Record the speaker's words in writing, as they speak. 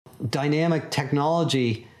dynamic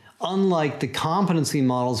technology, unlike the competency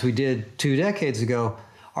models we did 2 decades ago,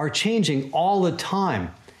 are changing all the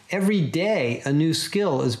time. Every day, a new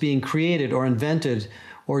skill is being created or invented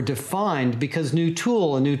or defined because new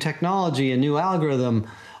tool, a new technology, a new algorithm,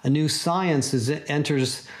 a new science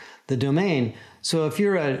enters the domain. So if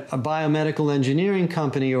you're a biomedical engineering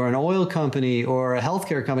company or an oil company or a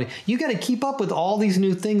healthcare company, you got to keep up with all these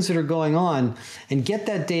new things that are going on and get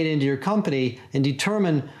that data into your company and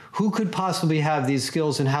determine who could possibly have these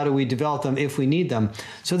skills and how do we develop them if we need them.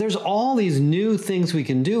 So there's all these new things we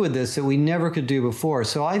can do with this that we never could do before.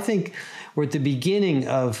 So I think we're at the beginning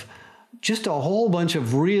of just a whole bunch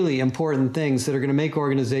of really important things that are going to make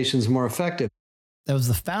organizations more effective. That was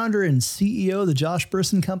the founder and CEO of the Josh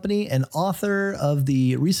Bersin Company and author of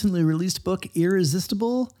the recently released book,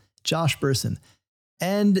 Irresistible, Josh Bersin.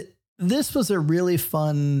 And this was a really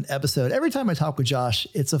fun episode. Every time I talk with Josh,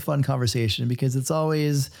 it's a fun conversation because it's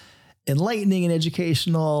always enlightening and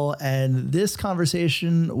educational. And this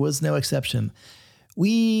conversation was no exception.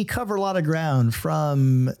 We cover a lot of ground,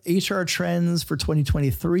 from HR trends for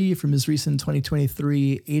 2023, from his recent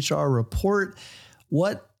 2023 HR report,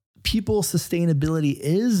 what people sustainability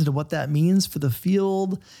is and what that means for the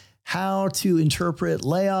field, how to interpret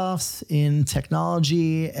layoffs in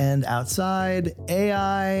technology and outside,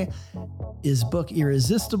 AI, his book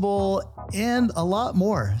Irresistible, and a lot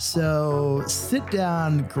more. So sit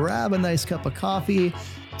down, grab a nice cup of coffee,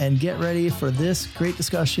 and get ready for this great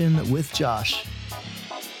discussion with Josh.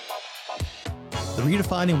 The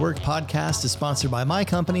Redefining Work podcast is sponsored by my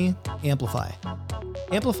company, Amplify.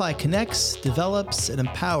 Amplify connects, develops, and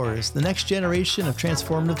empowers the next generation of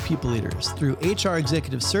transformative people leaders through HR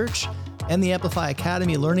executive search and the Amplify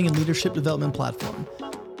Academy learning and leadership development platform.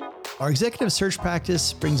 Our executive search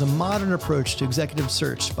practice brings a modern approach to executive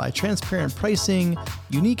search by transparent pricing,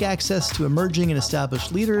 unique access to emerging and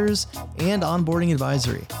established leaders, and onboarding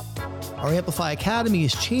advisory. Our Amplify Academy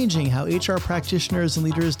is changing how HR practitioners and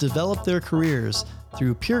leaders develop their careers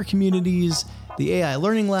through peer communities, the AI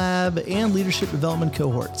Learning Lab, and leadership development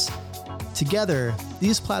cohorts. Together,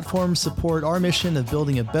 these platforms support our mission of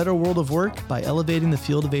building a better world of work by elevating the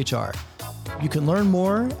field of HR. You can learn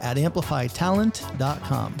more at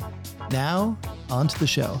amplifytalent.com. Now, on to the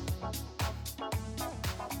show.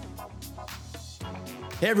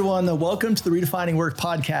 Hey everyone, welcome to the Redefining Work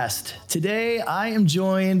podcast. Today, I am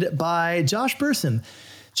joined by Josh Bersin.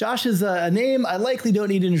 Josh is a name I likely don't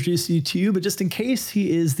need to introduce you to, but just in case,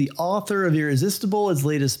 he is the author of Irresistible, his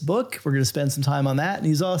latest book. We're going to spend some time on that. And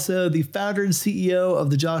he's also the founder and CEO of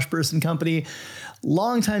the Josh Bersin Company,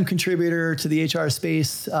 longtime contributor to the HR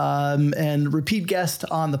space, and repeat guest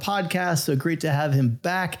on the podcast. So great to have him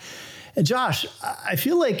back. And Josh, I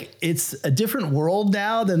feel like it's a different world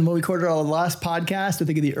now than when we recorded our last podcast. I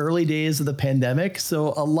think in the early days of the pandemic.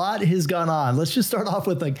 So a lot has gone on. Let's just start off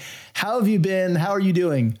with how have you been? How are you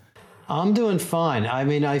doing? I'm doing fine. I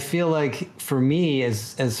mean, I feel like for me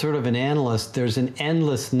as sort of an analyst, there's an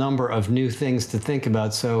endless number of new things to think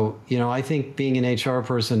about. So, I think being an HR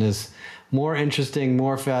person is more interesting,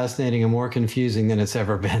 more fascinating, and more confusing than it's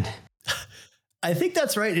ever been. I think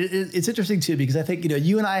that's right. It's interesting too, because I think,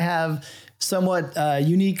 you and I have somewhat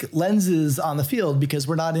unique lenses on the field because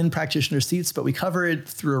we're not in practitioner seats, but we cover it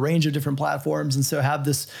through a range of different platforms. And so have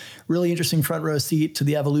this really interesting front row seat to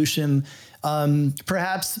the evolution,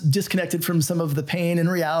 perhaps disconnected from some of the pain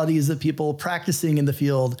and realities that people practicing in the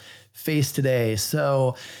field face today.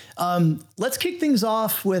 So let's kick things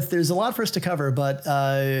off with, there's a lot for us to cover, but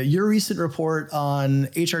your recent report on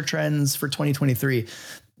HR trends for 2023.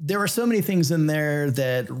 There were so many things in there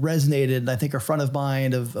that resonated and I think are front of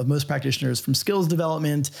mind of most practitioners, from skills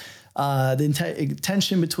development, the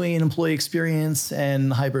tension between employee experience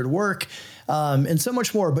and hybrid work, and so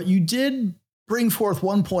much more. But you did bring forth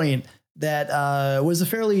one point that was a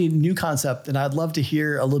fairly new concept, and I'd love to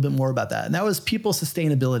hear a little bit more about that. And that was people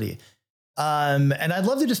sustainability. And I'd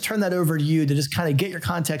love to just turn that over to you to just kind of get your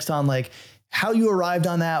context on how you arrived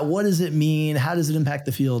on that. What does it mean? How does it impact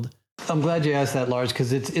the field? I'm glad you asked that, Lars,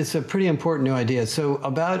 because it's a pretty important new idea. So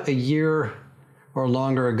about a year or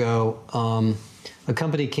longer ago, a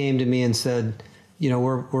company came to me and said,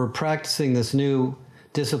 we're practicing this new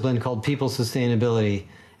discipline called people sustainability.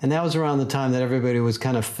 And that was around the time that everybody was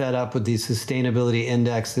kind of fed up with these sustainability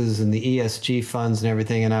indexes and the ESG funds and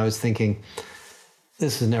everything. And I was thinking,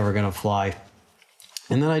 this is never going to fly.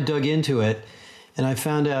 And then I dug into it and I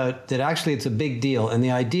found out that actually it's a big deal. And the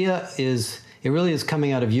idea is, it really is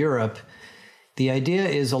coming out of Europe. The idea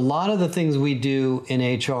is a lot of the things we do in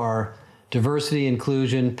HR, diversity,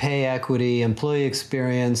 inclusion, pay equity, employee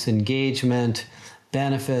experience, engagement,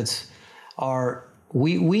 benefits,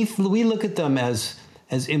 we look at them as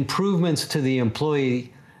as improvements to the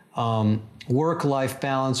employee work-life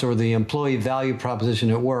balance or the employee value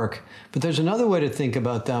proposition at work. But there's another way to think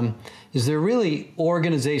about them, is they're really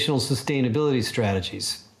organizational sustainability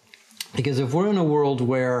strategies. Because if we're in a world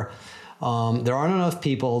where there aren't enough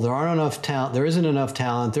people, there aren't enough talent, there isn't enough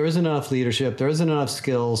talent, there isn't enough leadership, there isn't enough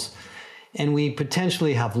skills, and we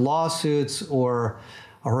potentially have lawsuits or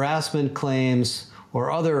harassment claims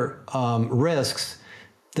or other risks,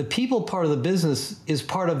 the people part of the business is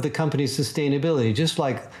part of the company's sustainability, just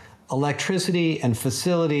like electricity and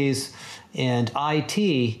facilities and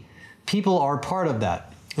IT, people are part of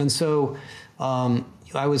that. And so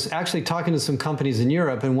I was actually talking to some companies in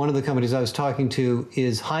Europe, and one of the companies I was talking to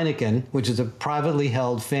is Heineken, which is a privately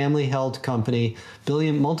held, family-held company,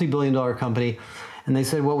 multi-billion-dollar company. And they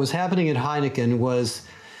said what was happening at Heineken was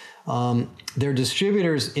their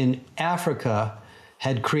distributors in Africa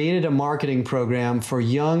had created a marketing program for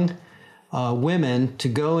young women to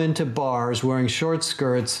go into bars wearing short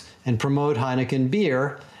skirts and promote Heineken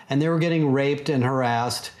beer, and they were getting raped and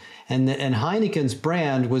harassed, and Heineken's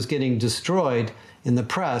brand was getting destroyed in the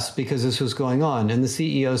press because this was going on. And the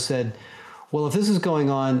CEO said, well, if this is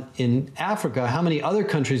going on in Africa, how many other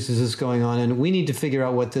countries is this going on? And we need to figure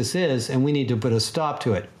out what this is, and we need to put a stop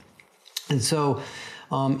to it. And so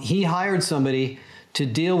he hired somebody to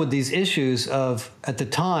deal with these issues of, at the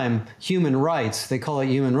time, human rights. They call it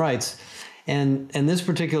human rights. And this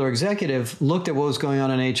particular executive looked at what was going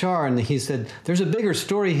on in HR, and he said, there's a bigger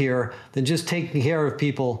story here than just taking care of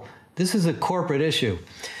people. This is a corporate issue.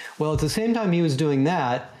 Well, at the same time he was doing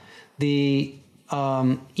that, the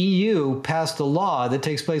EU passed a law that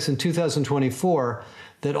takes place in 2024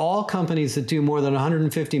 that all companies that do more than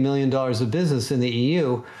 $150 million of business in the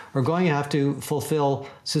EU are going to have to fulfill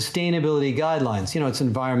sustainability guidelines. You know, it's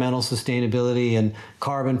environmental sustainability and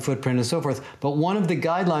carbon footprint and so forth. But one of the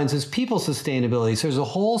guidelines is people sustainability. So there's a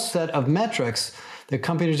whole set of metrics that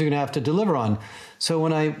companies are going to have to deliver on. So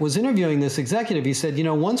when I was interviewing this executive, he said, you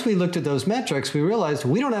know, once we looked at those metrics, we realized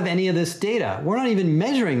we don't have any of this data. We're not even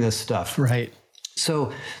measuring this stuff. Right.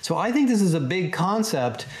 So I think this is a big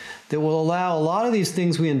concept that will allow a lot of these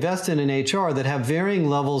things we invest in HR that have varying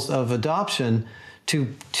levels of adoption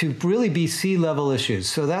to really be C-level issues.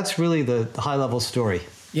 So that's really the high-level story.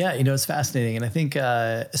 Yeah, you know, it's fascinating. And I think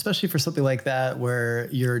especially for something like that, where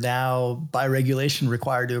you're now by regulation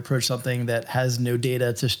required to approach something that has no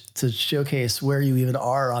data to showcase where you even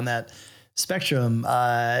are on that spectrum,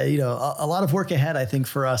 you know, a lot of work ahead, I think,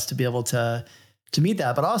 for us to be able to meet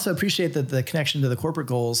that. But I also appreciate that the connection to the corporate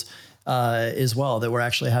goals as well, that we're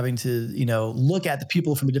actually having to, you know, look at the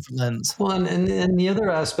people from a different lens. Well, and the other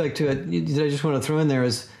aspect to it that I just want to throw in there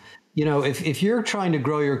is, you know, if you're trying to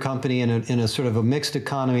grow your company in a sort of a mixed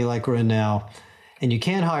economy like we're in now, and you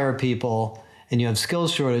can't hire people and you have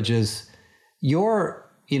skills shortages, your,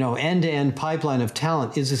 you know, end-to-end pipeline of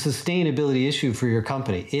talent is a sustainability issue for your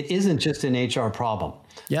company. It isn't just an HR problem.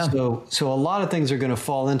 Yeah. So a lot of things are going to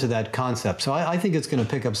fall into that concept. So I think it's going to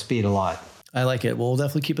pick up speed a lot. I like it. Well, we'll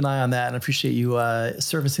definitely keep an eye on that, and I appreciate you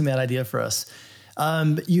surfacing that idea for us.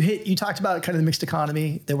 You talked about kind of the mixed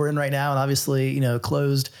economy that we're in right now, and obviously, you know,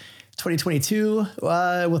 closed 2022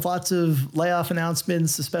 with lots of layoff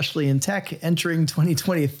announcements, especially in tech, entering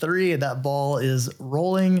 2023, and that ball is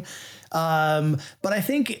rolling. But I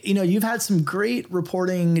think, you know, you've had some great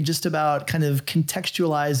reporting just about kind of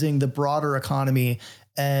contextualizing the broader economy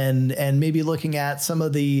and maybe looking at some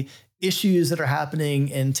of the issues that are happening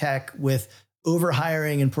in tech with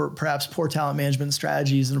overhiring and perhaps poor talent management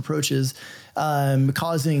strategies and approaches,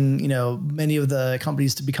 causing, you know, many of the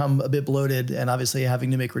companies to become a bit bloated and obviously having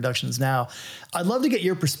to make reductions now. I'd love to get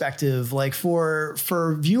your perspective, like for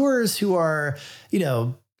viewers who are, you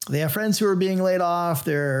know, they have friends who are being laid off,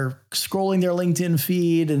 they're scrolling their LinkedIn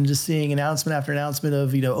feed and just seeing announcement after announcement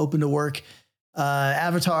of, you know, open to work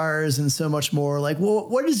avatars and so much more. Like, well,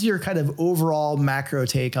 what is your kind of overall macro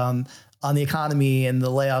take on the economy and the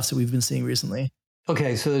layoffs that we've been seeing recently?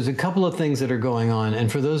 Okay, so there's a couple of things that are going on. And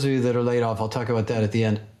for those of you that are laid off, I'll talk about that at the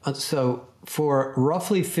end. So for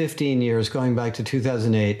roughly 15 years, going back to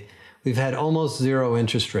 2008, we've had almost zero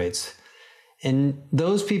interest rates. And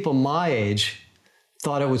those people my age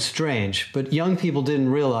thought it was strange, but young people didn't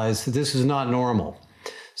realize that this is not normal.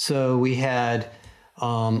 So we had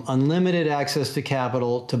unlimited access to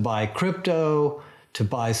capital to buy crypto, to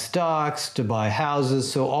buy stocks, to buy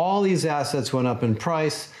houses. So all these assets went up in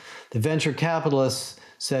price. The venture capitalists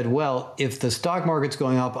said, well, if the stock market's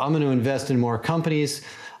going up, I'm going to invest in more companies.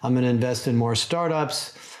 I'm going to invest in more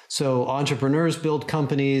startups. So entrepreneurs built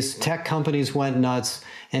companies, tech companies went nuts,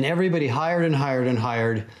 and everybody hired and hired and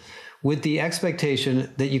hired with the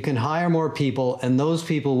expectation that you can hire more people and those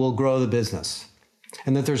people will grow the business.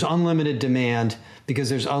 and that there's unlimited demand because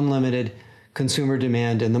there's unlimited consumer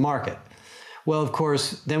demand in the market. Well, of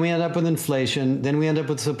course, then we end up with inflation. Then we end up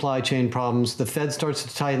with supply chain problems. The Fed starts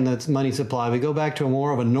to tighten the money supply. We go back to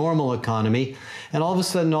more of a normal economy. And all of a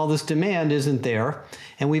sudden, all this demand isn't there.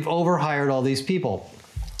 And we've overhired all these people.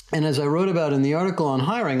 And as I wrote about in the article on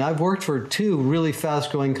hiring, I've worked for 2 really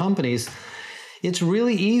fast-growing companies. It's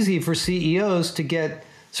really easy for CEOs to get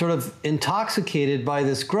sort of intoxicated by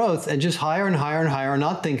this growth and just hire and hire and hire and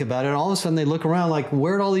not think about it. And all of a sudden they look around like,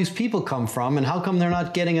 where'd all these people come from? And how come they're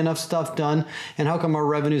not getting enough stuff done? And how come our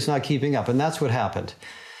revenue's not keeping up? And that's what happened.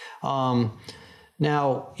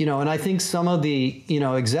 Now, and I think some of the,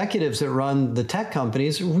 executives that run the tech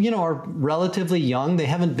companies, are relatively young. They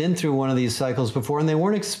haven't been through one of these cycles before and they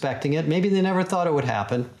weren't expecting it. Maybe they never thought it would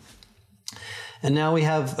happen. And now we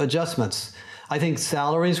have adjustments. I think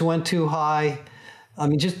salaries went too high.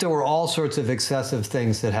 There were all sorts of excessive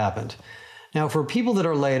things that happened. Now, for people that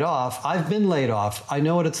are laid off, I've been laid off. I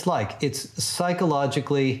know what it's like. It's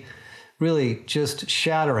psychologically really just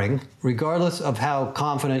shattering, regardless of how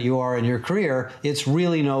confident you are in your career. It's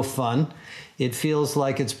really no fun. It feels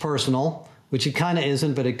like it's personal, which it kind of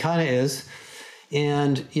isn't, but it kind of is.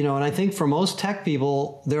 And, and I think for most tech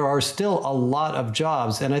people, there are still a lot of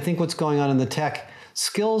jobs. And I think what's going on in the tech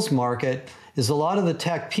skills market is a lot of the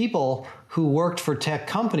tech people who worked for tech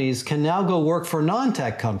companies can now go work for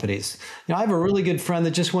non-tech companies. I have a really good friend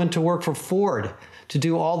that just went to work for Ford to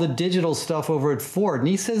do all the digital stuff over at Ford. And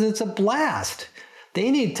he says it's a blast.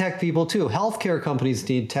 They need tech people too. Healthcare companies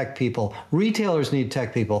need tech people. Retailers need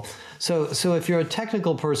tech people. So if you're a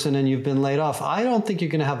technical person and you've been laid off, I don't think you're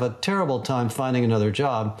going to have a terrible time finding another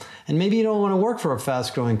job. And maybe you don't want to work for a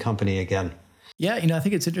fast-growing company again. Yeah, I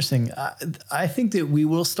think it's interesting. I think that we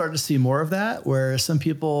will start to see more of that, where some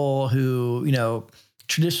people who,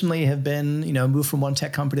 traditionally have been, moved from one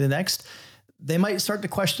tech company to the next, they might start to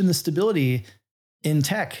question the stability in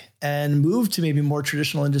tech and move to maybe more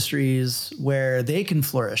traditional industries where they can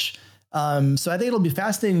flourish. So I think it'll be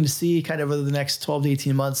fascinating to see kind of over the next 12 to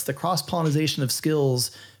 18 months, the cross-pollination of skills,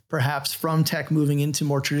 perhaps from tech moving into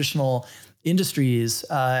more traditional industries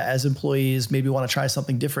as employees maybe want to try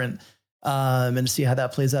something different. And see how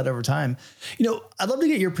that plays out over time. I'd love to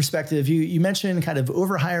get your perspective. You mentioned kind of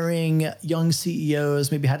overhiring young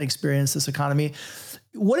CEOs, maybe had experienced this economy.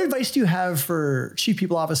 What advice do you have for chief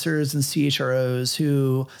people officers and CHROs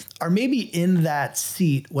who are maybe in that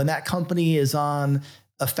seat when that company is on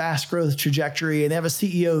a fast growth trajectory and they have a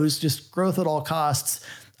CEO who's just growth at all costs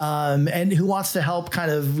and who wants to help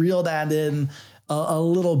kind of reel that in a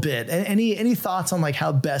little bit? Any thoughts on like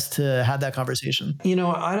how best to have that conversation?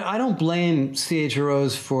 I don't blame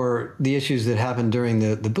CHROs for the issues that happened during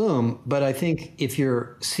the boom, but I think if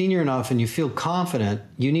you're senior enough and you feel confident,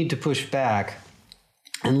 you need to push back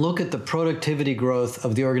and look at the productivity growth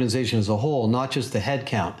of the organization as a whole, not just the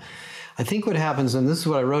headcount. I think what happens, and this is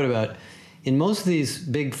what I wrote about, in most of these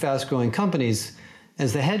big fast-growing companies,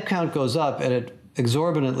 as the headcount goes up at an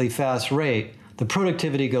exorbitantly fast rate, the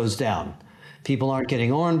productivity goes down. People aren't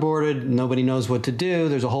getting onboarded. Nobody knows what to do.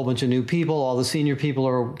 There's a whole bunch of new people. All the senior people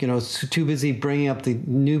are, too busy bringing up the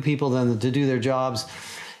new people then to do their jobs.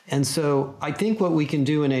 And so I think what we can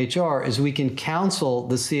do in HR is we can counsel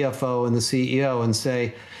the CFO and the CEO and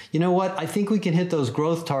say, you know what, I think we can hit those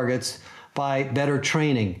growth targets by better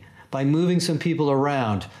training, by moving some people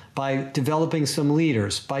around, by developing some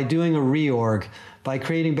leaders, by doing a reorg, by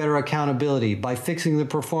creating better accountability, by fixing the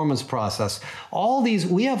performance process.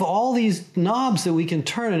 We have all these knobs that we can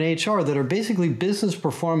turn in HR that are basically business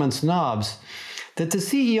performance knobs that the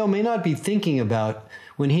CEO may not be thinking about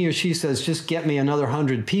when he or she says, just get me another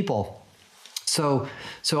 100 people. So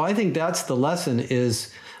I think that's the lesson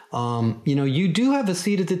is, you do have a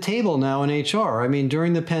seat at the table now in HR.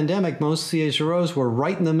 During the pandemic, most CHROs were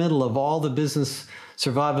right in the middle of all the business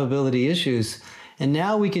survivability issues. And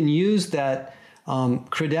now we can use that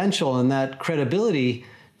credential and that credibility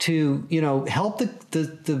to, help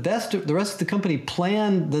the rest of the company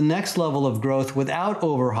plan the next level of growth without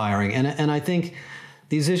overhiring. And I think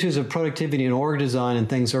these issues of productivity and org design and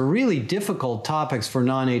things are really difficult topics for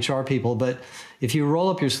non-HR people. But if you roll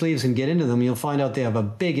up your sleeves and get into them, you'll find out they have a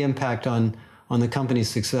big impact on the company's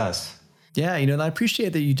success. Yeah, and I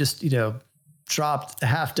appreciate that you just, dropped a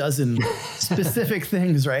half dozen specific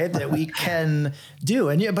things, right, that we can do.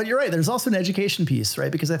 And yeah, but you're right. There's also an education piece, right?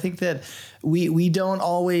 Because I think that we don't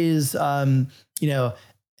always,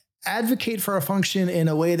 advocate for a function in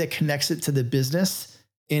a way that connects it to the business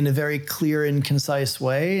in a very clear and concise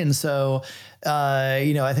way. And so,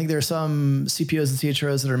 I think there are some CPOs and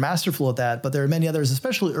CHROs that are masterful at that, but there are many others,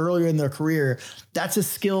 especially earlier in their career. That's a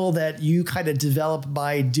skill that you kind of develop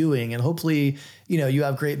by doing. And hopefully, you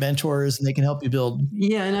have great mentors and they can help you build.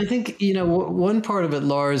 Yeah. And I think, one part of it,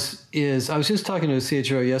 Lars, is I was just talking to a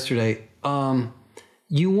CHRO yesterday.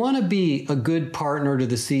 You want to be a good partner to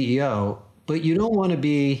the CEO, but you don't want to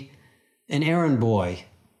be an errand boy.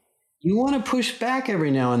 You want to push back every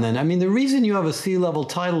now and then. I mean, the reason you have a C-level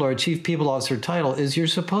title or a chief people officer title is you're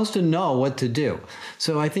supposed to know what to do.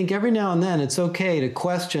 So I think every now and then it's okay to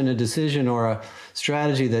question a decision or a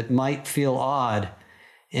strategy that might feel odd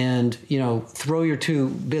and, throw your 2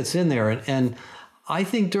 bits in there. And I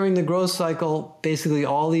think during the growth cycle, basically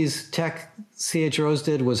all these tech CHROs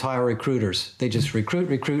did was hire recruiters. They just recruit.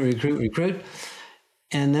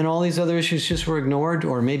 And then all these other issues just were ignored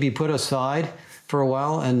or maybe put aside for a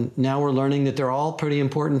while. And now we're learning that they're all pretty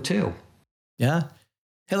important too. Yeah.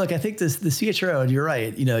 Hey, look, I think the CHRO, and you're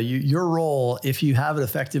right, your role, if you have an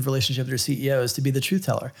effective relationship with your CEO, is to be the truth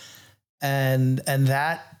teller. And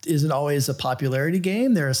that isn't always a popularity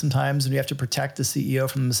game. There are some times when you have to protect the CEO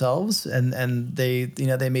from themselves and they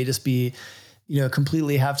may just be,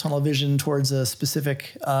 completely have tunnel vision towards a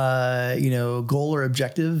specific, goal or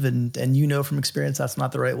objective. And from experience, that's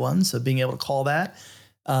not the right one. So being able to call that,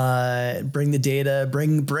 bring the data,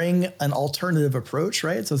 bring an alternative approach,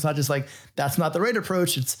 right? So it's not just like, that's not the right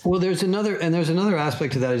approach. There's another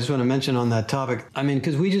aspect to that I just want to mention on that topic. I mean,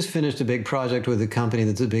 because we just finished a big project with a company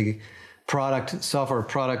that's a big software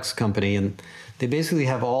products company. And they basically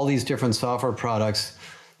have all these different software products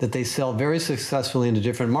that they sell very successfully into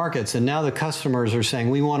different markets. And now the customers are saying,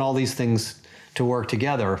 we want all these things to work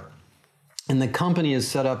together. And the company is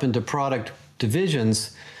set up into product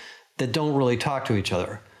divisions that don't really talk to each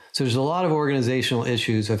other. So there's a lot of organizational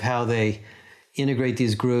issues of how they integrate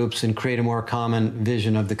these groups and create a more common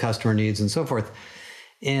vision of the customer needs and so forth.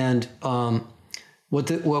 And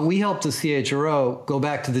what we helped the CHRO go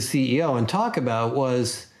back to the CEO and talk about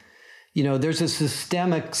was, there's a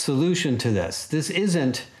systemic solution to this. This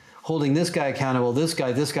isn't holding this guy accountable, this guy,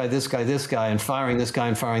 and firing this guy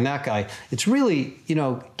and firing that guy. It's really,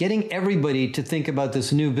 getting everybody to think about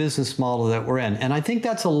this new business model that we're in. And I think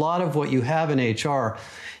that's a lot of what you have in HR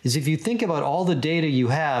is if you think about all the data you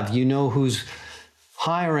have, who's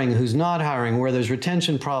hiring, who's not hiring, where there's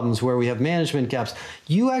retention problems, where we have management gaps.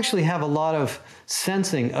 You actually have a lot of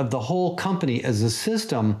sensing of the whole company as a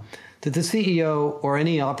system that the CEO or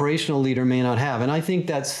any operational leader may not have. And I think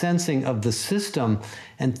that sensing of the system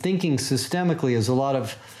and thinking systemically is a lot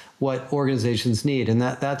of what organizations need. And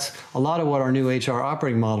that's a lot of what our new HR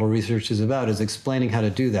operating model research is about, is explaining how to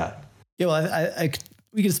do that. Yeah, well,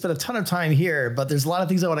 we could spend a ton of time here, but there's a lot of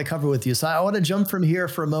things I want to cover with you. So I want to jump from here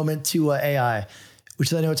for a moment to AI,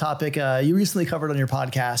 which is, I know, a topic you recently covered on your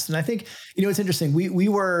podcast. And I think, it's interesting. We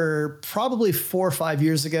were probably 4 or 5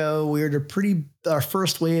 years ago, we were at our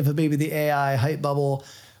first wave of maybe the AI hype bubble,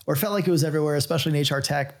 or felt like it was everywhere, especially in HR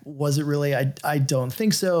tech. Was it really? I don't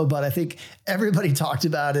think so, but I think everybody talked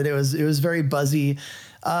about it. It was very buzzy.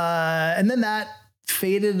 And then that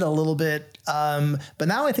faded a little bit. But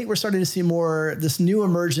now I think we're starting to see more this new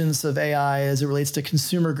emergence of AI as it relates to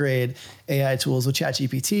consumer grade AI tools with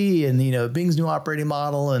ChatGPT and, Bing's new operating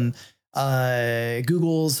model and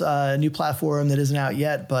Google's new platform that isn't out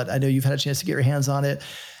yet, but I know you've had a chance to get your hands on it.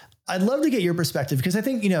 I'd love to get your perspective because I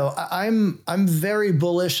think, I'm very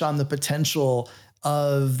bullish on the potential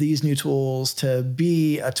of these new tools to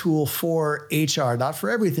be a tool for HR, not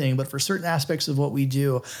for everything, but for certain aspects of what we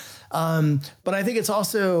do. But I think it's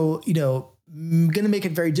also, going to make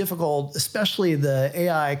it very difficult, especially the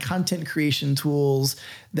AI content creation tools,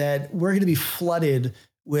 that we're going to be flooded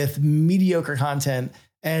with mediocre content.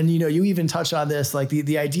 And, you even touched on this, like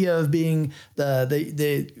the idea of being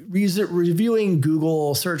reviewing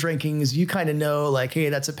Google search rankings, you kind of know like, hey,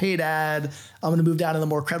 that's a paid ad. I'm going to move down to the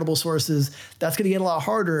more credible sources. That's going to get a lot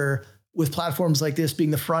harder with platforms like this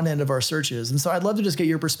being the front end of our searches. And so I'd love to just get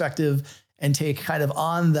your perspective and take kind of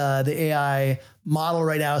on the AI model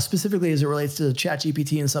right now, specifically as it relates to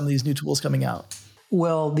ChatGPT and some of these new tools coming out.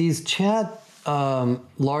 Well, these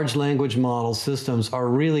large language model systems are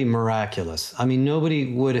really miraculous. I mean,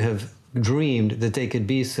 nobody would have dreamed that they could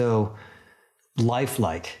be so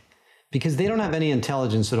lifelike because they don't have any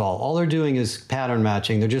intelligence at all. All they're doing is pattern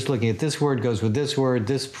matching. They're just looking at this word goes with this word,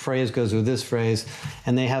 this phrase goes with this phrase,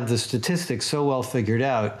 and they have the statistics so well figured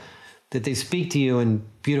out that they speak to you in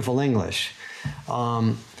beautiful English.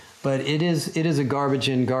 But it is a garbage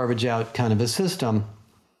in, garbage out kind of a system.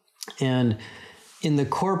 And in the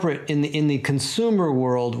corporate, in the consumer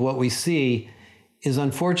world, what we see is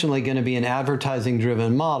unfortunately going to be an advertising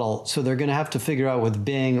driven model. So they're going to have to figure out with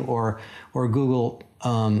Bing or Google,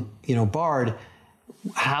 Bard,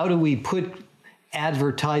 how do we put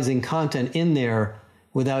advertising content in there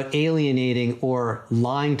without alienating or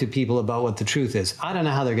lying to people about what the truth is. I don't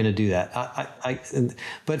know how they're going to do that.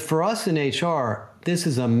 But for us in HR, this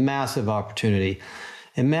is a massive opportunity.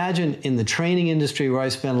 Imagine in the training industry where I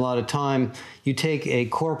spend a lot of time, you take a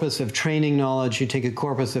corpus of training knowledge, you take a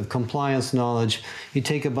corpus of compliance knowledge, you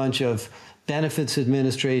take a bunch of benefits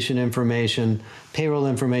administration information, payroll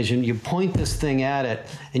information, you point this thing at it,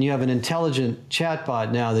 and you have an intelligent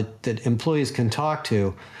chatbot now that employees can talk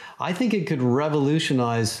to. I think it could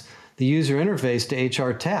revolutionize the user interface to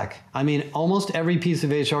HR tech. I mean, almost every piece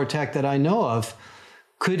of HR tech that I know of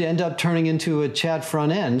could end up turning into a chat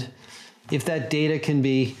front end if that data can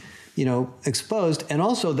be, exposed. And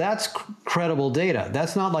also that's credible data.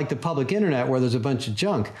 That's not like the public internet where there's a bunch of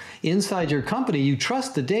junk. Inside your company, you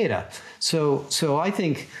trust the data. So I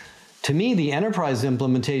think, to me, the enterprise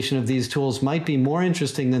implementation of these tools might be more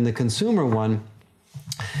interesting than the consumer one.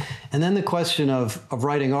 And then the question of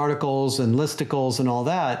writing articles and listicles and all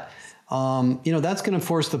that, that's going to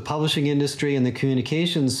force the publishing industry and the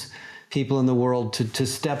communications people in the world to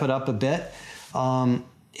step it up a bit.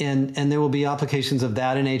 And there will be applications of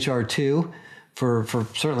that in HR too, for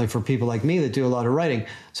certainly for people like me that do a lot of writing.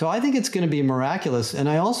 So I think it's going to be miraculous. And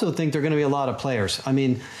I also think there are going to be a lot of players. I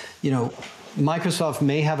mean, Microsoft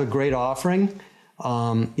may have a great offering,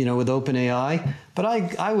 with OpenAI, but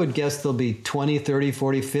I would guess there'll be 20, 30,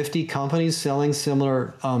 40, 50 companies selling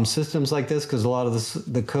similar systems like this, because a lot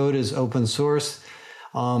of the code is open source.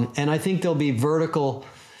 And I think there'll be vertical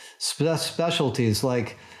specialties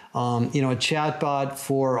like, a chatbot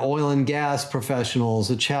for oil and gas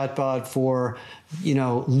professionals, a chatbot for,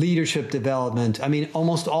 leadership development. I mean,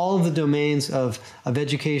 almost all of the domains of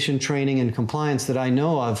education, training, and compliance that I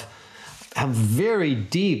know of have very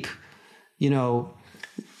deep,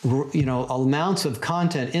 amounts of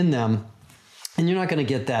content in them, and you're not going to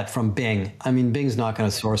get that from Bing. I mean, Bing's not going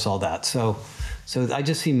to source all that. So I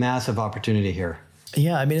just see massive opportunity here.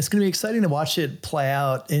 Yeah, I mean, it's going to be exciting to watch it play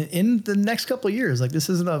out in the next couple of years. Like, this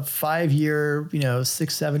isn't a 5-year,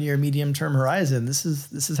 6-7 year medium term horizon. This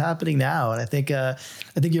is happening now, and I think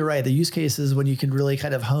you're right. The use cases when you can really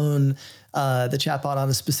kind of hone the chatbot on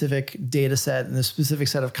a specific data set and a specific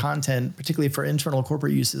set of content, particularly for internal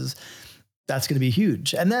corporate uses, that's going to be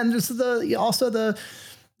huge. And then there's also the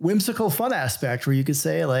whimsical fun aspect where you could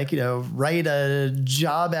say write a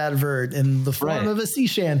job advert in the form of a sea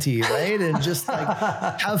shanty, right? And just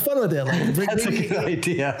have fun with it. That's a good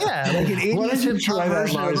idea. Yeah. Like an why don't you try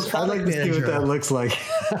that, Lars? I'd like to see what that looks like.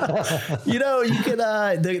 You can,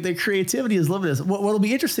 the creativity is limitless. What'll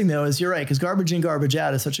be interesting though, is you're right, because garbage in, garbage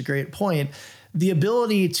out is such a great point. The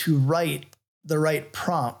ability to write the right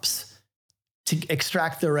prompts to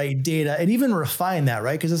extract the right data and even refine that,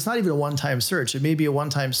 right? Because it's not even a one-time search. It may be a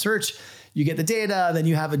one-time search. You get the data, then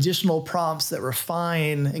you have additional prompts that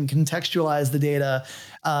refine and contextualize the data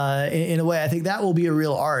in a way. I think that will be a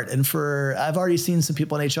real art. And I've already seen some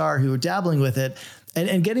people in HR who are dabbling with it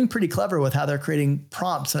and getting pretty clever with how they're creating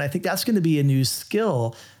prompts. And I think that's going to be a new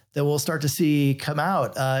skill that we'll start to see come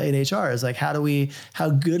out in HR, is like, how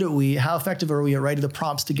effective are we at writing the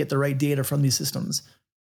prompts to get the right data from these systems?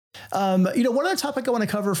 One other topic I want to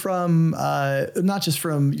cover from not just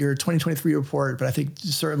from your 2023 report, but I think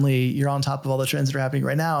certainly you're on top of all the trends that are happening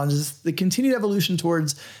right now, and just the continued evolution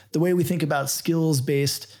towards the way we think about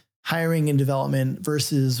skills-based hiring and development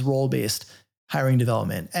versus role-based hiring and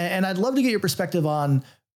development. And I'd love to get your perspective on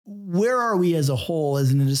where are we as a whole,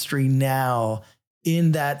 as an industry now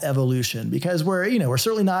in that evolution, because we're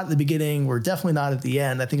certainly not at the beginning. We're definitely not at the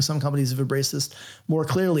end. I think some companies have embraced this more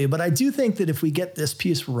clearly, but I do think that if we get this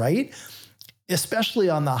piece right, especially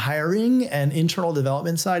on the hiring and internal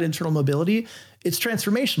development side, internal mobility, it's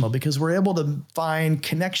transformational, because we're able to find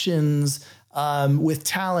connections with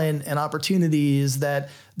talent and opportunities that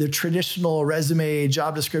the traditional resume,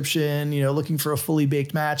 job description, looking for a fully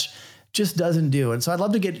baked match just doesn't do. And so I'd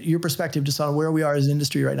love to get your perspective just on where we are as an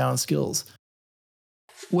industry right now in skills.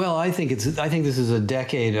 Well, I think this is a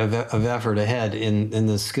decade of effort ahead in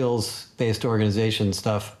the skills-based organization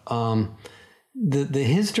stuff. The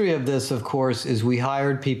history of this, of course, is we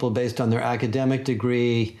hired people based on their academic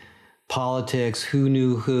degree, politics, who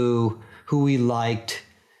knew who we liked,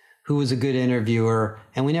 who was a good interviewer,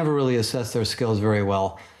 and we never really assessed their skills very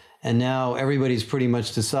well. And now everybody's pretty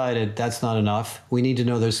much decided that's not enough. We need to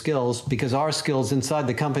know their skills, because our skills inside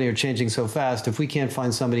the company are changing so fast. If we can't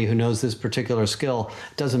find somebody who knows this particular skill,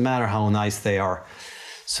 it doesn't matter how nice they are.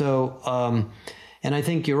 So, and I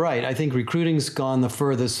think you're right. I think recruiting's gone the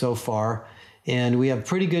furthest so far. And we have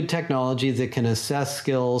pretty good technology that can assess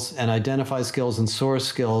skills and identify skills and source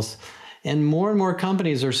skills. And more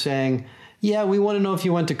companies are saying, yeah, we want to know if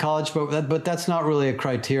you went to college, but that's not really a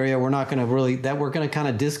criteria. We're not going to really, we're going to kind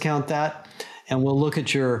of discount that, and we'll look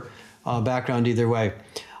at your background either way.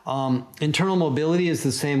 Internal mobility is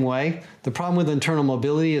the same way. The problem with internal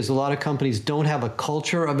mobility is a lot of companies don't have a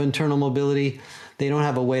culture of internal mobility. They don't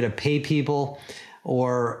have a way to pay people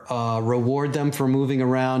or reward them for moving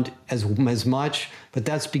around as much, but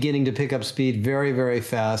that's beginning to pick up speed very, very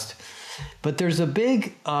fast. But there's a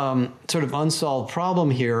big sort of unsolved problem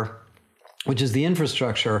here, which is the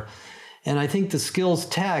infrastructure. And I think the skills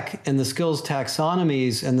tech and the skills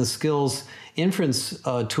taxonomies and the skills inference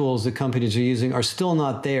tools that companies are using are still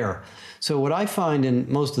not there. So what I find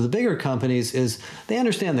in most of the bigger companies is they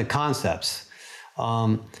understand the concepts,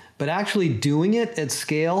 but actually doing it at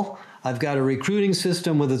scale. I've got a recruiting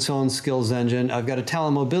system with its own skills engine. I've got a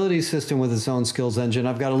talent mobility system with its own skills engine.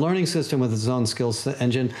 I've got a learning system with its own skills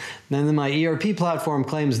engine. And then my ERP platform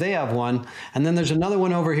claims they have one. And then there's another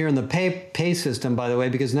one over here in the pay system, by the way,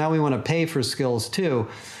 because now we want to pay for skills too.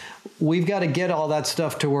 We've got to get all that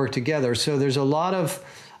stuff to work together. So there's a lot of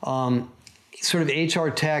sort of HR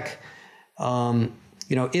tech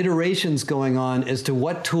iterations going on as to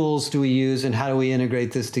what tools do we use and how do we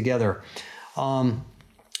integrate this together.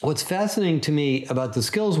 What's fascinating to me about the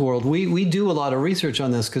skills world, we do a lot of research on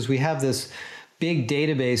this because we have this big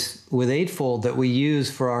database with Eightfold that we use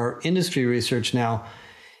for our industry research now,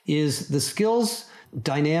 is the skills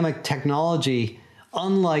dynamic technology,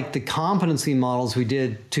 unlike the competency models we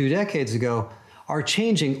did 2 decades ago, are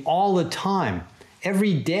changing all the time.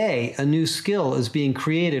 Every day, a new skill is being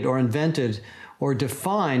created or invented or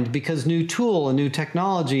defined because new tool, a new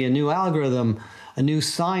technology, a new algorithm, a new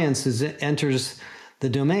science enters the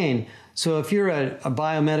domain. So if you're a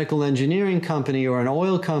biomedical engineering company or an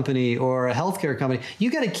oil company or a healthcare company, you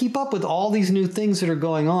got to keep up with all these new things that are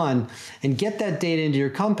going on and get that data into your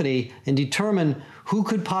company and determine who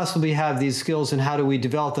could possibly have these skills and how do we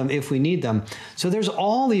develop them if we need them. So there's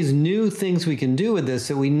all these new things we can do with this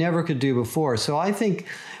that we never could do before. So I think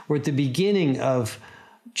we're at the beginning of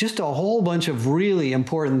just a whole bunch of really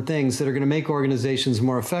important things that are going to make organizations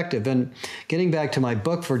more effective. And getting back to my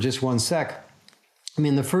book for just one sec, I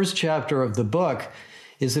mean, the first chapter of the book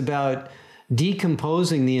is about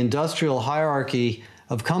decomposing the industrial hierarchy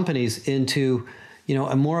of companies into,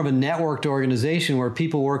 a more of a networked organization where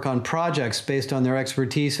people work on projects based on their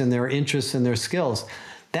expertise and their interests and their skills.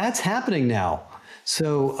 That's happening now.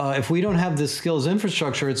 So if we don't have this skills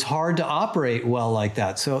infrastructure, it's hard to operate well like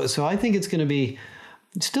that. So I think it's going to be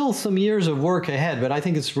still some years of work ahead, but I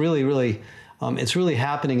think it's really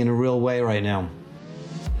happening in a real way right now.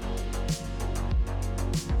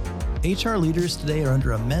 HR leaders today are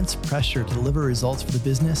under immense pressure to deliver results for the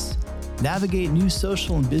business, navigate new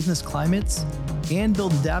social and business climates, and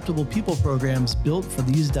build adaptable people programs built for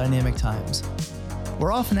these dynamic times.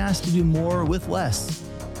 We're often asked to do more with less.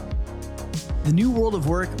 The new world of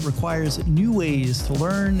work requires new ways to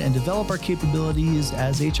learn and develop our capabilities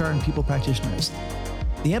as HR and people practitioners.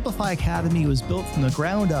 The Amplify Academy was built from the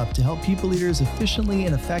ground up to help people leaders efficiently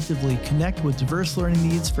and effectively connect with diverse learning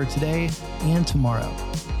needs for today and tomorrow.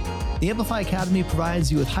 The Amplify Academy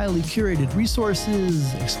provides you with highly curated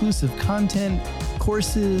resources, exclusive content,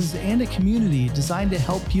 courses, and a community designed to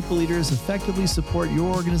help people leaders effectively support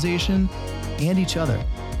your organization and each other.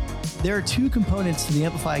 There are 2 components to the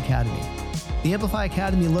Amplify Academy: the Amplify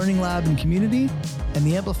Academy Learning Lab and Community, and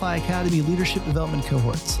the Amplify Academy Leadership Development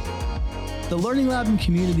Cohorts. The Learning Lab and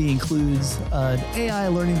Community includes an AI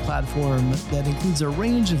learning platform that includes a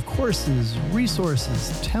range of courses,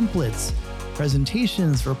 resources, templates,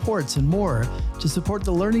 presentations, reports, and more to support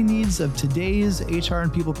the learning needs of today's HR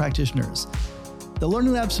and people practitioners. The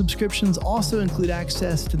Learning Lab subscriptions also include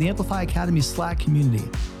access to the Amplify Academy Slack community,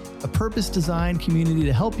 a purpose-designed community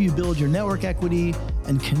to help you build your network equity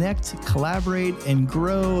and connect, collaborate, and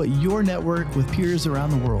grow your network with peers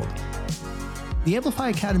around the world. The Amplify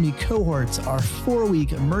Academy cohorts are 4-week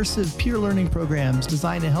immersive peer learning programs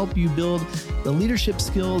designed to help you build the leadership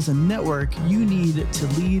skills and network you need to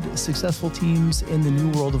lead successful teams in the new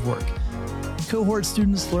world of work. Cohort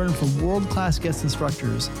students learn from world-class guest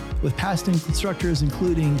instructors, with past instructors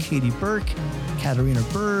including Katie Burke, Katarina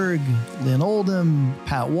Berg, Lynn Oldham,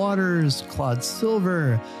 Pat Waters, Claude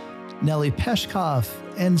Silver, Nelly Peshkoff,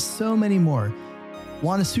 and so many more.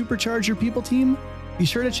 Want to supercharge your people team? Be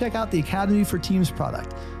sure to check out the Academy for Teams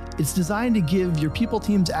product. It's designed to give your people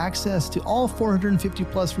teams access to all 450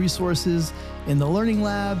 plus resources in the Learning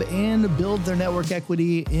Lab and build their network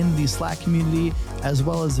equity in the Slack community, as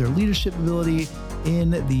well as their leadership ability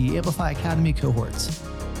in the Amplify Academy cohorts.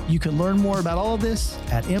 You can learn more about all of this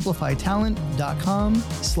at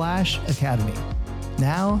amplifytalent.com/academy.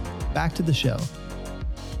 Now, back to the show.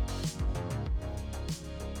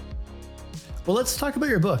 Well, let's talk about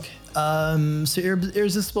your book. So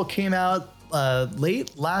Irresistible came out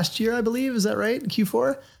late last year, I believe. Is that right?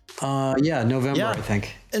 Q4? Yeah, November, I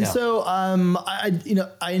think. And so I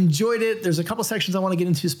enjoyed it. There's a couple sections I want to get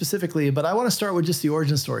into specifically, but I want to start with just the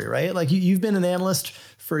origin story, right? Like you've been an analyst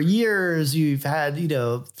for years. You've had,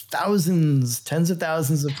 thousands, tens of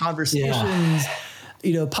thousands of conversations,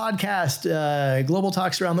 podcast, global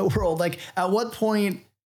talks around the world. Like at what point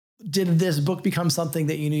did this book become something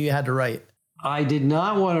that you knew you had to write? I did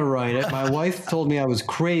not want to write it. My wife told me I was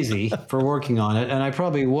crazy for working on it, and I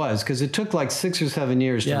probably was, because it took like 6 or 7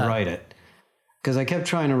 years to write it. Because I kept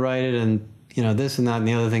trying to write it, and this and that and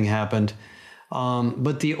the other thing happened.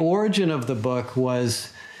 But the origin of the book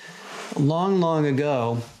was long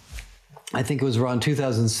ago. I think it was around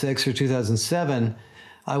 2006 or 2007.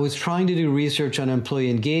 I was trying to do research on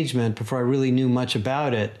employee engagement before I really knew much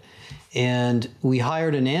about it. And we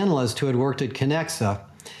hired an analyst who had worked at Connexa,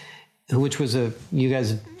 which was you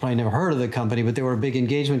guys have probably never heard of the company, but they were a big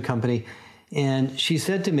engagement company. And she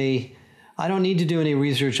said to me, I don't need to do any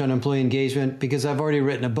research on employee engagement because I've already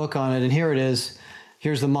written a book on it, and here it is.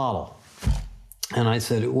 Here's the model. And I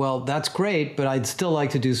said, well, that's great, but I'd still like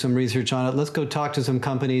to do some research on it. Let's go talk to some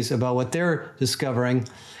companies about what they're discovering.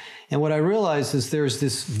 And what I realized is there's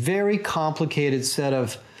this very complicated set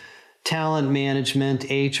of talent management,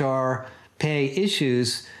 HR, pay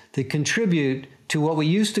issues that contribute to what we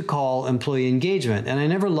used to call employee engagement. And I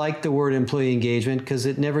never liked the word employee engagement because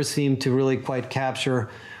it never seemed to really quite capture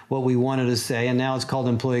what we wanted to say. And now it's called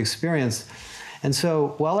employee experience. And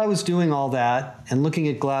so while I was doing all that and looking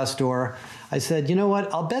at Glassdoor, I said, you know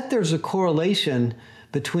what? I'll bet there's a correlation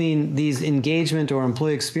between these engagement or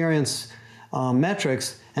employee experience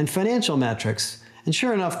metrics and financial metrics. And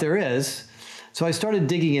sure enough, there is. So I started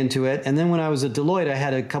digging into it. And then when I was at Deloitte, I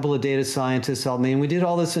had a couple of data scientists help me. And we did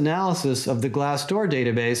all this analysis of the Glassdoor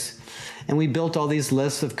database. And we built all these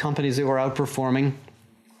lists of companies that were outperforming.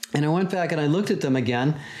 And I went back and I looked at them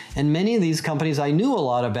again. And many of these companies I knew a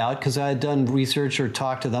lot about because I had done research or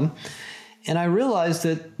talked to them. And I realized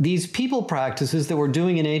that these people practices that we're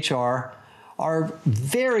doing in HR are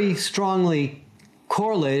very strongly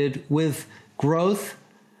correlated with growth,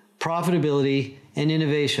 profitability, and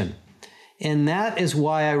innovation. And that is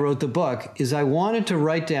why I wrote the book, is I wanted to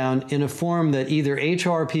write down in a form that either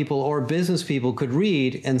HR people or business people could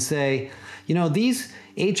read and say, these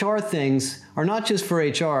HR things are not just for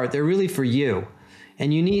HR, they're really for you.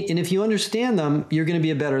 And if you understand them, you're going to be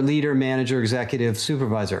a better leader, manager, executive,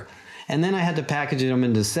 supervisor. And then I had to package them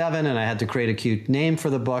into 7, and I had to create a cute name for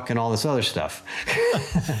the book and all this other stuff.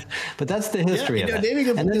 But that's the history of it. Naming a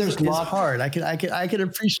book and then there's hard. I can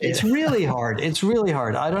appreciate it. It's really hard. It's really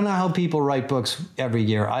hard. I don't know how people write books every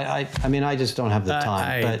year. I mean, I just don't have the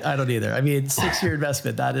time. I don't either. I mean, 6-year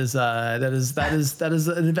investment. That is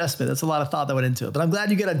an investment. That's a lot of thought that went into it. But I'm glad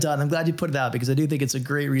you get it done. I'm glad you put it out because I do think it's a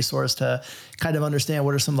great resource to kind of understand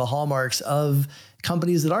what are some of the hallmarks of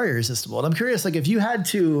companies that are irresistible. And I'm curious, like if you had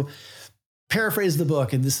to paraphrase the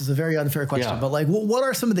book, and this is a very unfair question, but like, what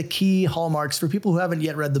are some of the key hallmarks for people who haven't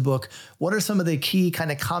yet read the book? What are some of the key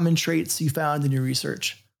kind of common traits you found in your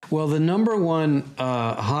research? Well, the number one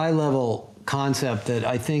high-level concept that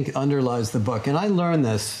I think underlies the book, and I learned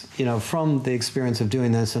this, from the experience of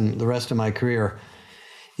doing this and the rest of my career,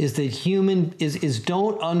 is that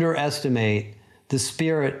don't underestimate the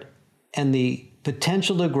spirit and the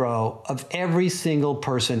potential to grow of every single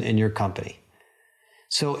person in your company.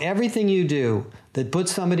 So everything you do that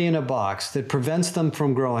puts somebody in a box, that prevents them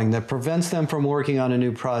from growing, that prevents them from working on a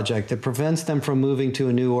new project, that prevents them from moving to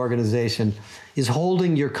a new organization, is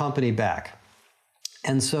holding your company back.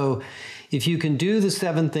 And so if you can do the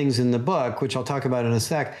 7 things in the book, which I'll talk about in a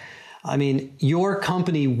sec, I mean, your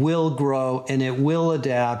company will grow and it will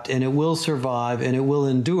adapt and it will survive and it will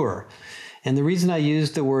endure. And the reason I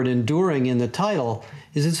used the word enduring in the title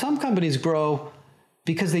is that some companies grow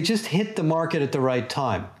because they just hit the market at the right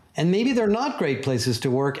time. And maybe they're not great places to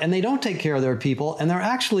work and they don't take care of their people and they're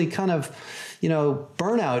actually kind of,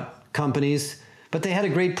 burnout companies, but they had a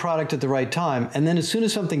great product at the right time. And then as soon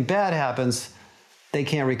as something bad happens, they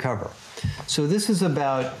can't recover. So this is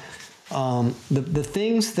about the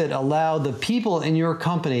things that allow the people in your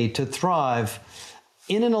company to thrive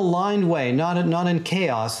in an aligned way, not in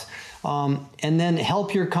chaos, and then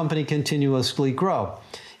help your company continuously grow.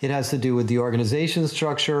 It has to do with the organization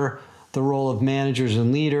structure, the role of managers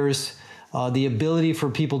and leaders, the ability for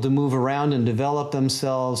people to move around and develop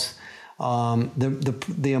themselves,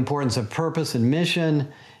 the importance of purpose and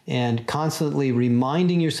mission, and constantly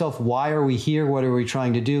reminding yourself, why are we here? What are we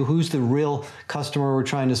trying to do? Who's the real customer we're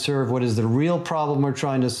trying to serve? What is the real problem we're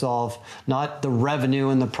trying to solve? Not the revenue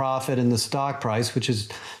and the profit and the stock price, which is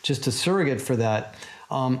just a surrogate for that.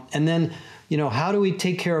 And then, how do we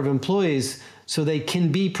take care of employees so they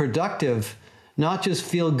can be productive, not just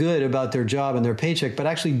feel good about their job and their paycheck, but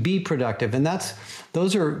actually be productive? And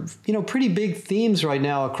those are, pretty big themes right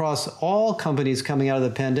now across all companies coming out of the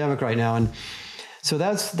pandemic right now. And so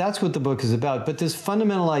that's what the book is about. But this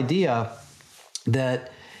fundamental idea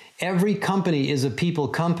that every company is a people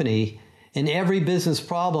company and every business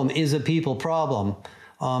problem is a people problem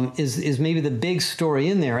is maybe the big story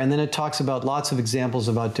in there. And then it talks about lots of examples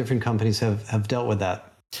about different companies have dealt with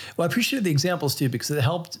that. Well, I appreciate the examples too, because it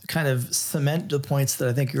helped kind of cement the points that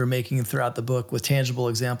I think you were making throughout the book with tangible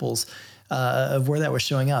examples of where that was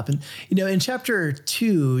showing up. And, in chapter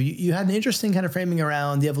 2, you had an interesting kind of framing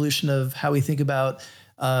around the evolution of how we think about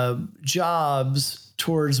jobs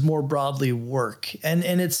towards more broadly work. And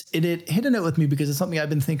it hit a note with me because it's something I've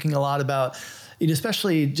been thinking a lot about,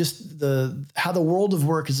 especially just how the world of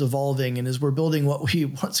work is evolving. And as we're building what we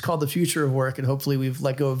once called the future of work, and hopefully we've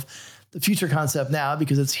let go of the future concept now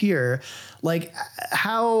because it's here, like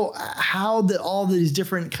how all these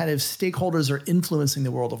different kind of stakeholders are influencing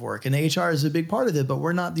the world of work. And HR is a big part of it, but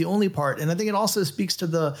we're not the only part. And I think it also speaks to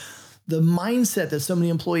the mindset that so many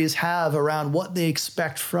employees have around what they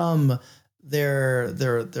expect from their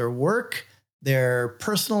work, their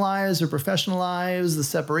personal lives or professional lives, the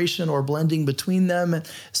separation or blending between them. And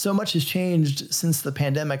so much has changed since the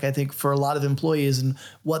pandemic, I think, for a lot of employees and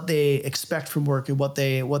what they expect from work and what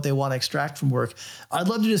they want to extract from work. I'd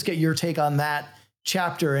love to just get your take on that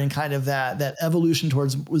chapter and kind of that evolution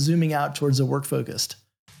towards zooming out towards a work focused.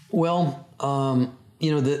 Well,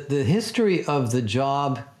 the history of the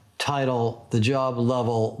job title, the job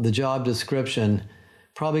level, the job description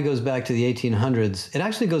probably goes back to the 1800s. It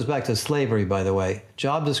actually goes back to slavery, by the way.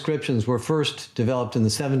 Job descriptions were first developed in the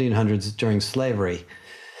 1700s during slavery.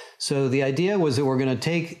 So the idea was that we're going to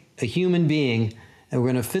take a human being and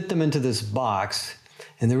we're going to fit them into this box.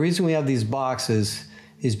 And the reason we have these boxes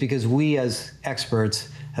is because we as experts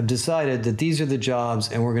have decided that these are the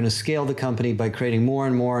jobs and we're going to scale the company by creating more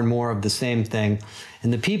and more and more of the same thing.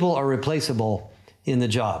 And the people are replaceable in the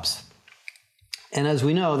jobs. And as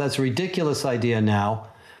we know, that's a ridiculous idea now,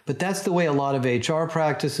 but that's the way a lot of HR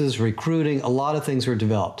practices, recruiting, a lot of things were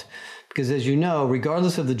developed. Because as you know,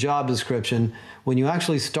 regardless of the job description, when you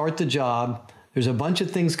actually start the job, there's a bunch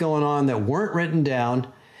of things going on that weren't written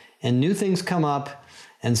down, and new things come up,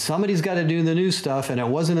 and somebody's got to do the new stuff, and it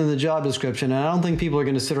wasn't in the job description. And I don't think people are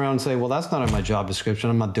going to sit around and say, well, that's not in my job description,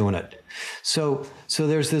 I'm not doing it. So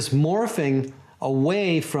there's this morphing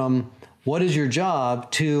away from what is your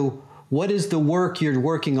job to what is the work you're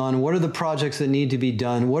working on? What are the projects that need to be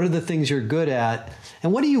done? What are the things you're good at?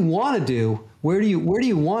 And what do you want to do? Where do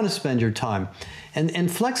you want to spend your time?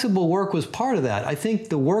 And flexible work was part of that. I think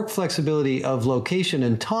the work flexibility of location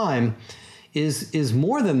and time is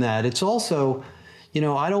more than that. It's also,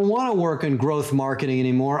 I don't want to work in growth marketing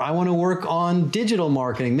anymore. I want to work on digital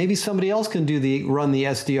marketing. Maybe somebody else can run the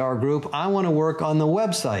SDR group. I want to work on the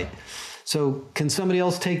website. So can somebody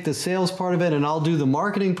else take the sales part of it and I'll do the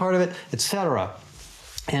marketing part of it, etc.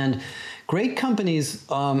 And great companies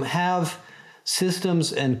have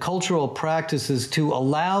systems and cultural practices to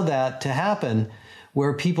allow that to happen,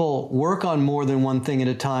 where people work on more than one thing at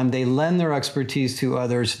a time. They lend their expertise to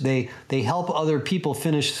others. They help other people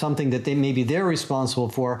finish something that maybe they're responsible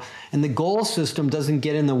for. And the goal system doesn't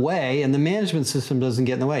get in the way, and the management system doesn't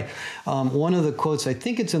get in the way. One of the quotes, I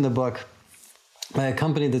think it's in the book, by a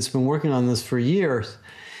company that's been working on this for years,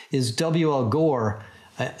 is W.L. Gore.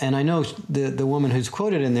 And I know the woman who's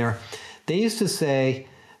quoted in there. They used to say,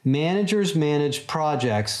 managers manage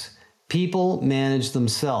projects, people manage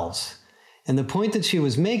themselves. And the point that she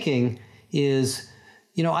was making is,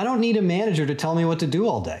 I don't need a manager to tell me what to do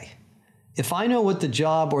all day. If I know what the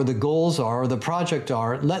job or the goals are or the project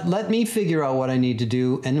are, let me figure out what I need to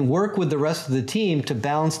do and work with the rest of the team to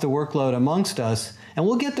balance the workload amongst us, and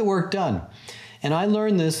we'll get the work done. And I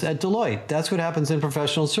learned this at Deloitte. That's what happens in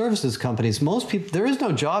professional services companies. Most people, there is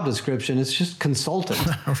no job description. It's just consultant.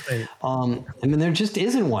 Right. There just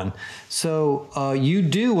isn't one. So you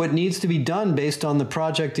do what needs to be done based on the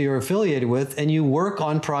project that you're affiliated with, and you work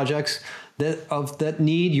on projects that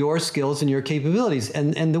need your skills and your capabilities.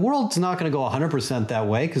 And the world's not going to go 100% that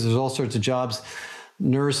way, because there's all sorts of jobs,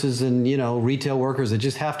 nurses and retail workers that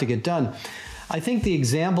just have to get done. I think the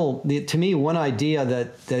example, to me, one idea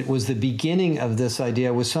that was the beginning of this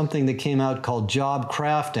idea was something that came out called job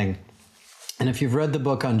crafting. And if you've read the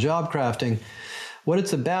book on job crafting, what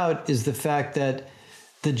it's about is the fact that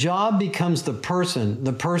The job becomes the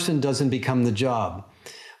person doesn't become the job.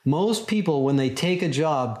 Most people, when they take a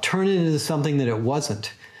job, turn it into something that it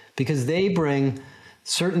wasn't, because they bring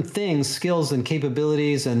certain things, skills and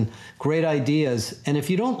capabilities and great ideas. And if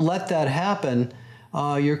you don't let that happen,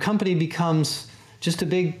 your company becomes just a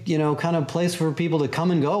big, kind of place for people to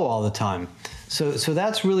come and go all the time. So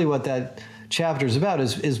that's really what that chapter is about,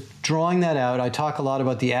 is drawing that out. I talk a lot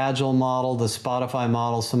about the Agile model, the Spotify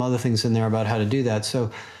model, some other things in there about how to do that.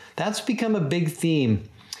 So that's become a big theme.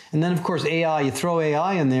 And then, of course, AI, you throw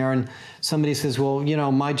AI in there and somebody says, well,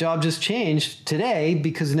 my job just changed today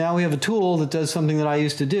because now we have a tool that does something that I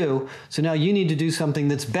used to do. So now you need to do something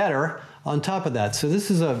that's better on top of that. So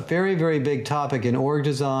this is a very, very big topic in org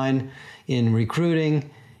design, in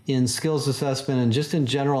recruiting, in skills assessment, and just in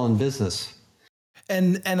general in business.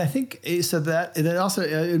 And I think you said that, and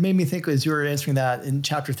it made me think as you were answering that in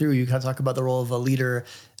chapter 3, you kind of talk about the role of a leader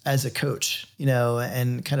as a coach,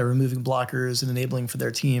 and kind of removing blockers and enabling for their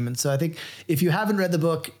team. And so I think if you haven't read the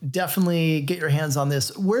book, definitely get your hands on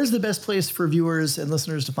this. Where's the best place for viewers and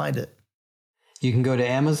listeners to find it? You can go to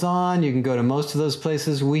Amazon. You can go to most of those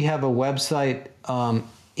places. We have a website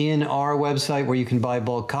in our website where you can buy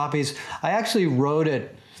bulk copies. I actually wrote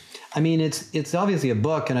it. I mean, it's obviously a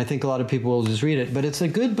book, and I think a lot of people will just read it, but it's a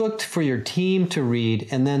good book for your team to read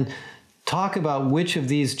and then talk about which of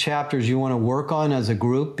these chapters you want to work on as a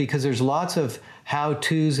group, because there's lots of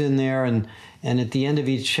how-tos in there, and at the end of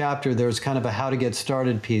each chapter, there's kind of a how to get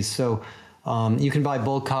started piece. So you can buy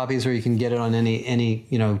bulk copies, or you can get it on any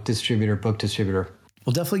distributor, book distributor.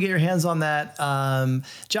 Well, definitely get your hands on that.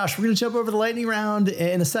 Josh, we're going to jump over the lightning round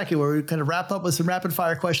in a second, where we kind of wrap up with some rapid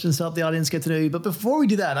fire questions to help the audience get to know you. But before we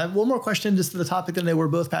do that, I have one more question just to the topic that I know we're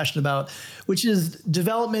both passionate about, which is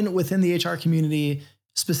development within the HR community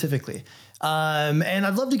specifically. And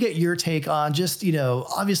I'd love to get your take on just,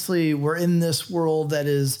 obviously we're in this world that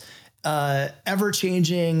is ever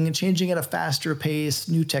changing at a faster pace,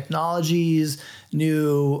 new technologies,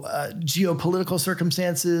 new geopolitical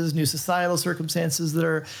circumstances, new societal circumstances that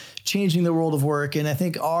are changing the world of work. And I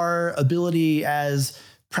think our ability as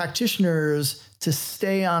practitioners to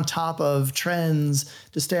stay on top of trends,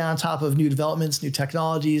 to stay on top of new developments, new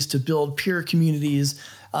technologies, to build peer communities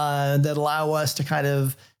that allow us to kind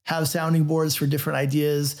of have sounding boards for different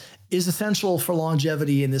ideas is essential for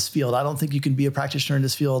longevity in this field. I don't think you can be a practitioner in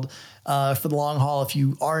this field for the long haul if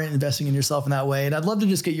you aren't investing in yourself in that way. And I'd love to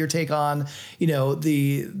just get your take on,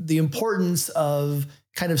 the importance of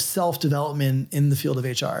kind of self-development in the field of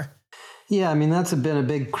HR. Yeah, I mean, that's been a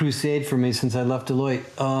big crusade for me since I left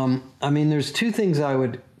Deloitte. There's two things I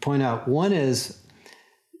would point out. One is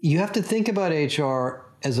you have to think about HR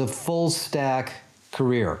as a full stack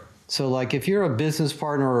career. So like if you're a business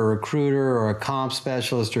partner or a recruiter or a comp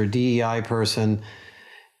specialist or a DEI person,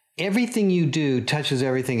 everything you do touches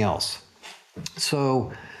everything else.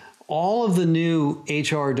 So all of the new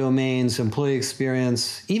HR domains, employee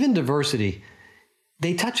experience, even diversity,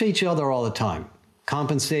 they touch each other all the time.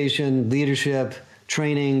 Compensation, leadership,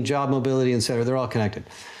 training, job mobility, et cetera, they're all connected.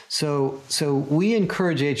 So we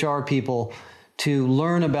encourage HR people to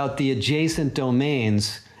learn about the adjacent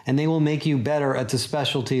domains, and they will make you better at the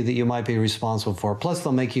specialty that you might be responsible for. Plus,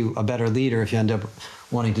 they'll make you a better leader if you end up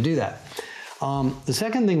wanting to do that. The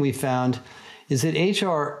second thing we found is that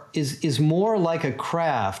HR is more like a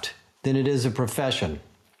craft than it is a profession.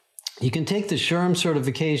 You can take the SHRM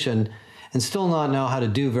certification and still not know how to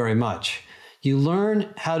do very much. You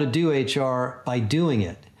learn how to do HR by doing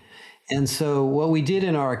it. And so what we did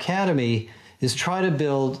in our academy is try to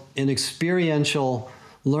build an experiential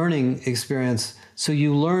learning experience. So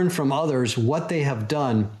you learn from others what they have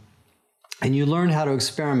done, and you learn how to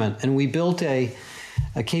experiment. And we built a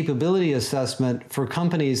capability assessment for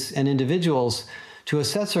companies and individuals to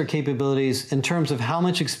assess their capabilities in terms of how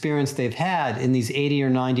much experience they've had in these 80 or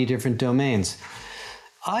 90 different domains.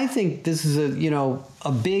 I think this is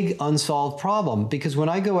a big unsolved problem, because when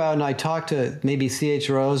I go out and I talk to maybe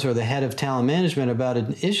CHROs or the head of talent management about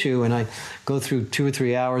an issue, and I go through 2 or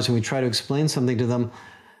 3 hours and we try to explain something to them,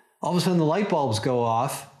 all of a sudden the light bulbs go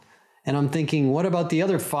off, and I'm thinking, what about the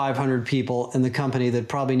other 500 people in the company that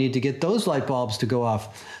probably need to get those light bulbs to go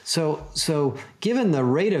off? So given the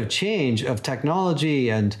rate of change of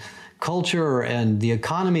technology and culture and the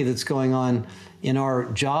economy that's going on in our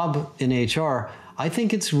job in HR, I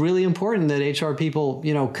think it's really important that HR people,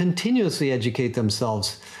 continuously educate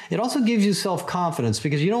themselves. It also gives you self-confidence,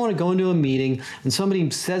 because you don't want to go into a meeting and somebody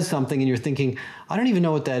says something and you're thinking, I don't even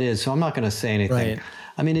know what that is, so I'm not going to say anything. Right.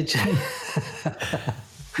 I mean, it's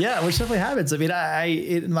Yeah, which definitely happens. I mean,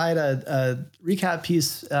 I had a recap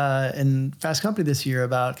piece in Fast Company this year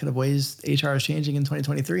about kind of ways HR is changing in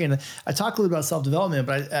 2023. And I talk a little about self-development,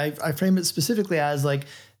 but I frame it specifically as like,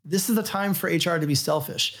 this is the time for HR to be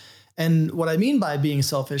selfish. And what I mean by being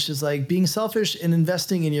selfish is like being selfish in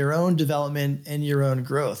investing in your own development and your own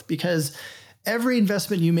growth, because every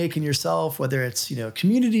investment you make in yourself, whether it's,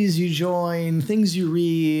 communities you join, things you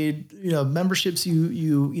read, memberships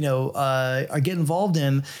you get involved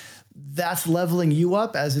in, that's leveling you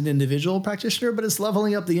up as an individual practitioner, but it's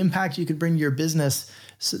leveling up the impact you could bring to your business.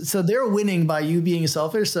 So they're winning by you being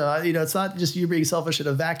selfish. So, it's not just you being selfish in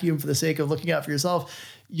a vacuum for the sake of looking out for yourself.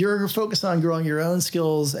 You're focused on growing your own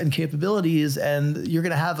skills and capabilities, and you're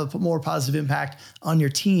going to have a more positive impact on your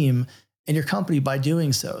team and your company by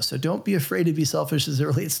doing so. So don't be afraid to be selfish as it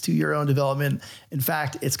relates to your own development. In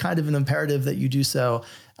fact, it's kind of an imperative that you do so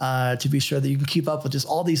to be sure that you can keep up with just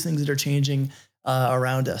all these things that are changing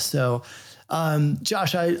around us. So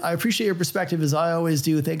Josh, I appreciate your perspective as I always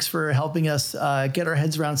do. Thanks for helping us get our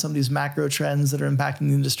heads around some of these macro trends that are impacting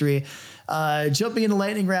the industry. Jumping into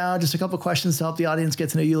lightning round, just a couple of questions to help the audience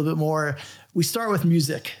get to know you a little bit more. We start with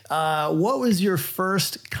music. What was your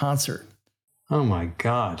first concert? Oh my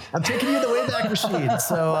God. I'm taking you in the Wayback Machine.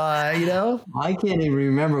 So, I can't even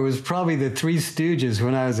remember. It was probably the Three Stooges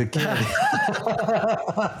when I was a kid.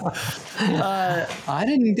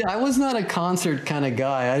 I was not a concert kind of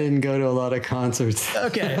guy. I didn't go to a lot of concerts.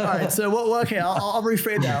 Okay. All right. So, I'll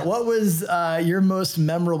rephrase that. What was your most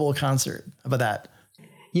memorable concert? How about that?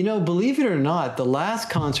 Believe it or not, the last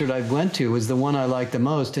concert I went to was the one I liked the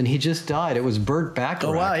most, and he just died. It was Burt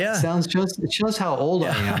Bacharach. Oh, wow. Yeah. It shows how old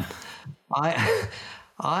I am.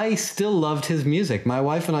 I still loved his music. My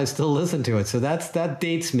wife and I still listen to it. So that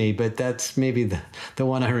dates me, but that's maybe the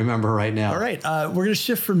one I remember right now. All right. We're going to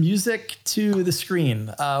shift from music to the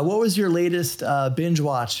screen. What was your latest binge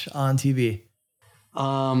watch on TV?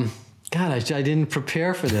 God, I didn't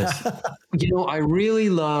prepare for this. I really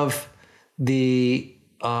love the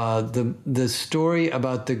story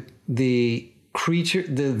about the creature,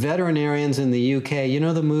 the veterinarians in the UK.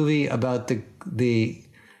 The movie about the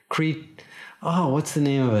what's the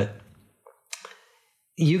name of it?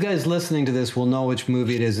 You guys listening to this will know which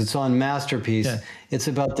movie it is. It's on Masterpiece. Yeah. It's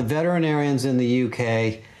about the veterinarians in the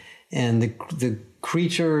UK and the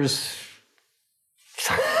creatures.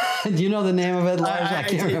 Do you know the name of it, Lars? I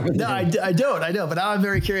can't remember. No, I don't. I know, but now I'm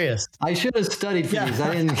very curious. I should have studied for these.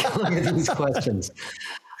 I didn't look at these questions.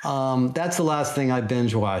 That's the last thing I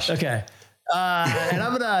binge watched. Okay.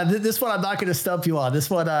 And this one, I'm not going to stump you on. This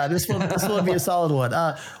one will be a solid one.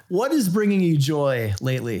 What is bringing you joy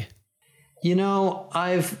lately?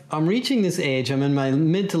 I'm reaching this age. I'm in my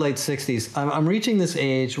mid to late 60s. I'm reaching this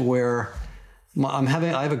age where I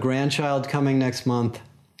have a grandchild coming next month.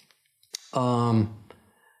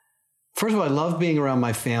 First of all, I love being around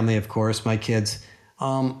my family, of course, my kids.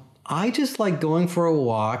 I just like going for a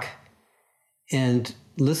walk and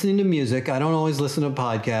listening to music. I don't always listen to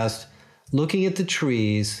podcasts. Looking at the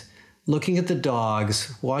trees, looking at the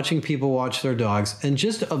dogs, watching people watch their dogs, and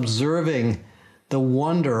just observing the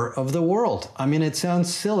wonder of the world. I mean, it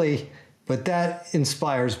sounds silly, but that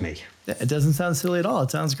inspires me. It doesn't sound silly at all.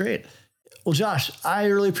 It sounds great. Well, Josh, I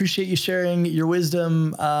really appreciate you sharing your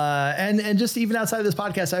wisdom. And just even outside of this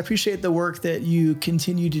podcast, I appreciate the work that you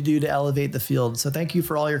continue to do to elevate the field. So thank you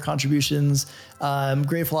for all your contributions. I'm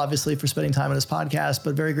grateful, obviously, for spending time on this podcast,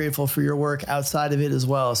 but very grateful for your work outside of it as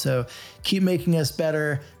well. So keep making us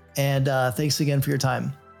better. And thanks again for your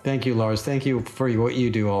time. Thank you, Lars. Thank you for what you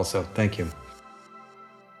do also. Thank you.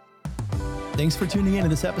 Thanks for tuning in to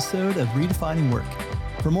this episode of Redefining Work.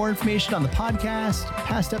 For more information on the podcast,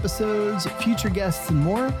 past episodes, future guests, and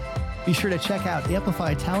more, be sure to check out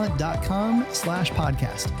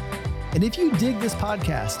amplifytalent.com/podcast. And if you dig this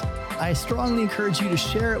podcast, I strongly encourage you to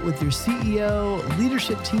share it with your CEO,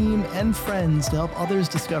 leadership team, and friends to help others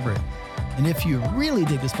discover it. And if you really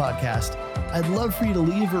dig this podcast, I'd love for you to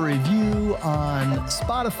leave a review on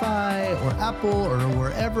Spotify or Apple or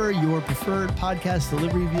wherever your preferred podcast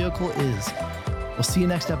delivery vehicle is. We'll see you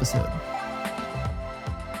next episode.